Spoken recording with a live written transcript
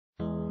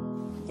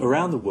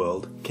Around the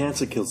world,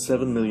 cancer kills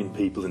 7 million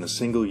people in a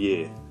single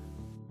year.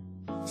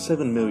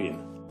 7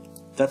 million.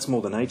 That's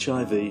more than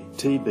HIV,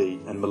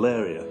 TB and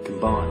malaria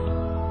combined.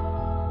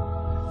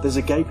 There's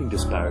a gaping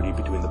disparity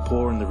between the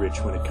poor and the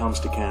rich when it comes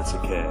to cancer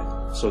care,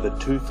 so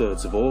that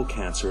 2/3 of all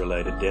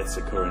cancer-related deaths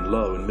occur in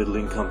low and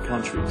middle-income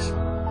countries.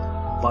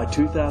 By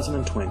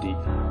 2020,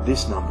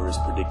 this number is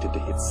predicted to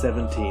hit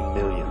 17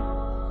 million.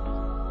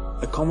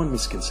 A common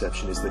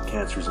misconception is that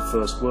cancer is a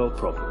first world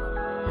problem.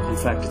 In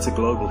fact, it's a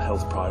global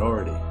health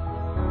priority.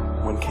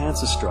 When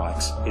cancer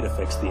strikes, it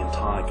affects the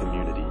entire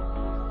community.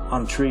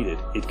 Untreated,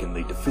 it can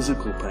lead to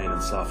physical pain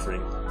and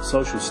suffering,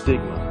 social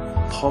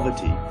stigma,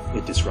 poverty,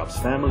 it disrupts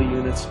family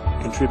units,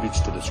 contributes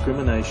to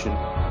discrimination,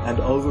 and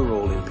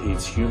overall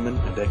impedes human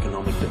and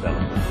economic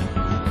development.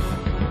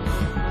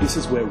 This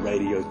is where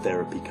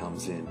radiotherapy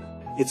comes in.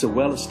 It's a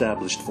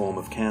well-established form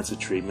of cancer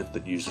treatment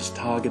that uses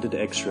targeted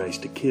X-rays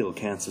to kill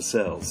cancer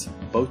cells,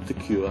 both to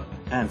cure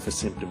and for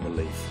symptom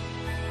relief.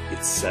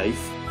 It's safe,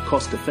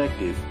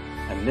 cost-effective,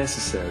 and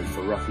necessary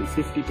for roughly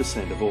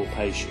 50% of all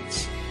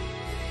patients.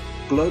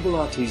 Global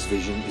RT's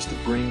vision is to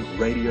bring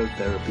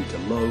radiotherapy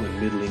to low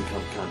and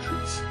middle-income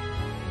countries.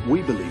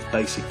 We believe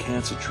basic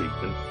cancer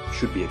treatment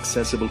should be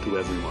accessible to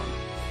everyone.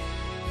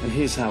 And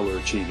here's how we're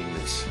achieving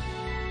this.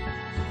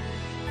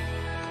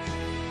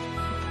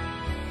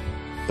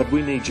 But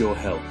we need your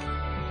help.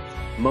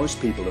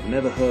 Most people have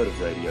never heard of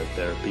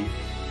radiotherapy,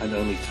 and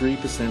only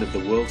 3% of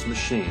the world's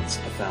machines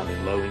are found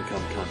in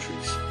low-income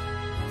countries.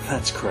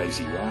 That's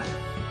crazy, right?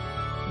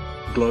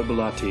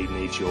 Global RT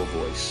needs your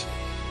voice.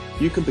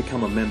 You can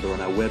become a member on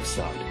our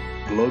website,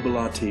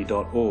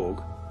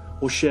 globalrt.org,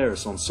 or share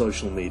us on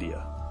social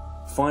media.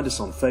 Find us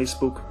on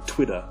Facebook,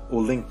 Twitter,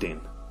 or LinkedIn.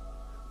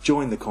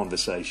 Join the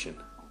conversation.